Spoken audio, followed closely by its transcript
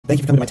Thank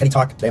you for coming to my TEDdy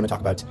Talk. Today I'm going to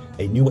talk about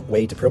a new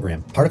way to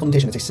program. Particle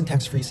notation is a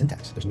syntax-free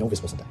syntax. There's no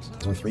visible syntax.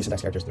 There's only 3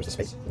 syntax characters. There's a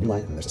space, a new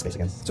line, and there's a space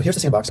again. So here's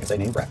the sandbox. I can say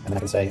name Brett, and then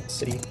I can say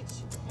city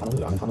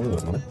Honolulu. I'm in Honolulu at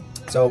the moment.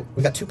 So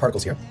we've got 2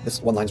 particles here.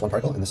 This one line is one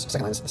particle, and this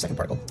second line is the second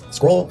particle.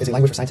 Scroll is a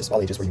language for scientists of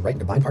all ages where you write and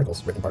combine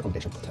particles written in particle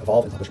notation to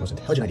evolve and publish most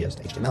intelligent ideas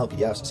to HTML,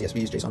 PDFs,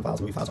 CSVs, JSON files,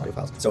 movie files, audio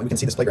files. So we can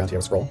see this playground here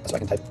with scroll. So I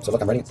can type. So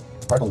look, I'm writing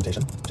particle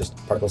notation, just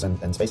particles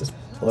and spaces.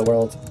 Hello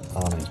world.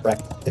 My name's Brett.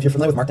 If you're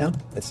familiar with Markdown,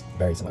 it's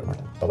very similar to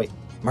Markdown. But wait,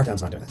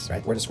 Markdown's not doing this,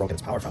 right? Where does scroll get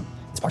its power from?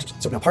 It's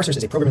parsers. So now parsers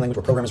is a programming language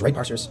where programmers write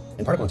parsers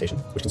in particle notation,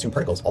 which consume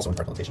particles also in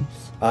particle notation,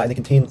 and they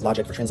contain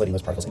logic for translating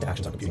those particles into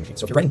actions on computing machines.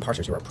 So if you're writing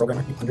parsers, you're a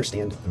programmer, you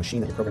understand the machine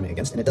that you're programming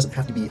against, and it doesn't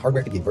have to be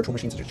hardware, it could be virtual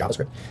machines such as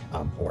JavaScript,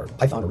 or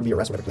Python or Ruby or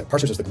Rest, whatever.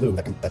 Parsers is the glue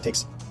that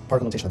takes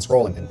particle notation and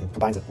scroll and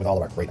combines it with all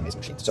of our great amazing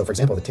machines. So for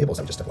example, the tables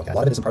that we just took a look at, a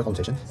lot of it is in particle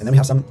notation, and then we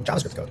have some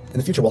JavaScript code. In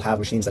the future, we'll have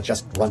machines that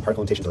just run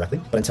particle notation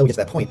directly, but until we get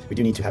to that point, we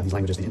do need to have these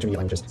languages, the intermediate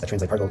languages that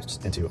translate particles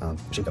into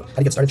machine code. How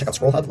do you get started? Check out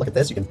Scroll Hub. Look at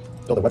this. You can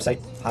build a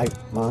website. Hi,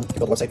 Mom. You can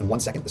build a website in 1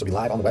 second. This will be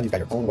live on the web. You've got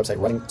your own website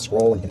running,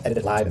 scroll, and you can edit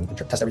it live and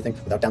test everything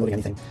without downloading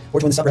anything. Or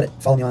join the subreddit.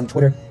 Follow me on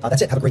Twitter.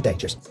 That's it. Have a great day.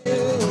 Cheers.